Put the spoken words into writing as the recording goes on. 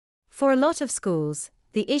For a lot of schools,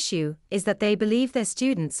 the issue is that they believe their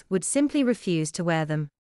students would simply refuse to wear them.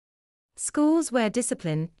 Schools where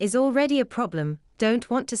discipline is already a problem don't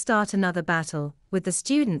want to start another battle with the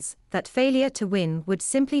students that failure to win would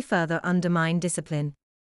simply further undermine discipline.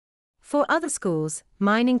 For other schools,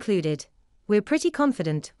 mine included, we're pretty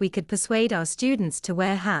confident we could persuade our students to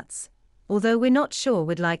wear hats, although we're not sure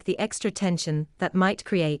we'd like the extra tension that might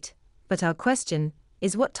create, but our question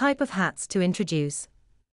is what type of hats to introduce.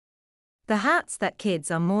 The hats that kids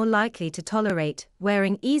are more likely to tolerate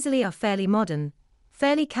wearing easily are fairly modern,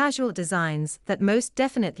 fairly casual designs that most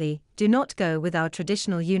definitely do not go with our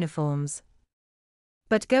traditional uniforms.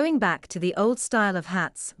 But going back to the old style of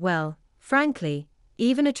hats, well, frankly,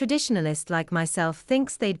 even a traditionalist like myself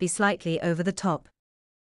thinks they'd be slightly over the top.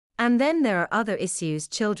 And then there are other issues.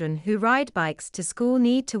 Children who ride bikes to school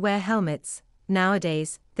need to wear helmets.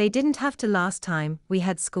 Nowadays, they didn't have to last time we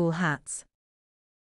had school hats.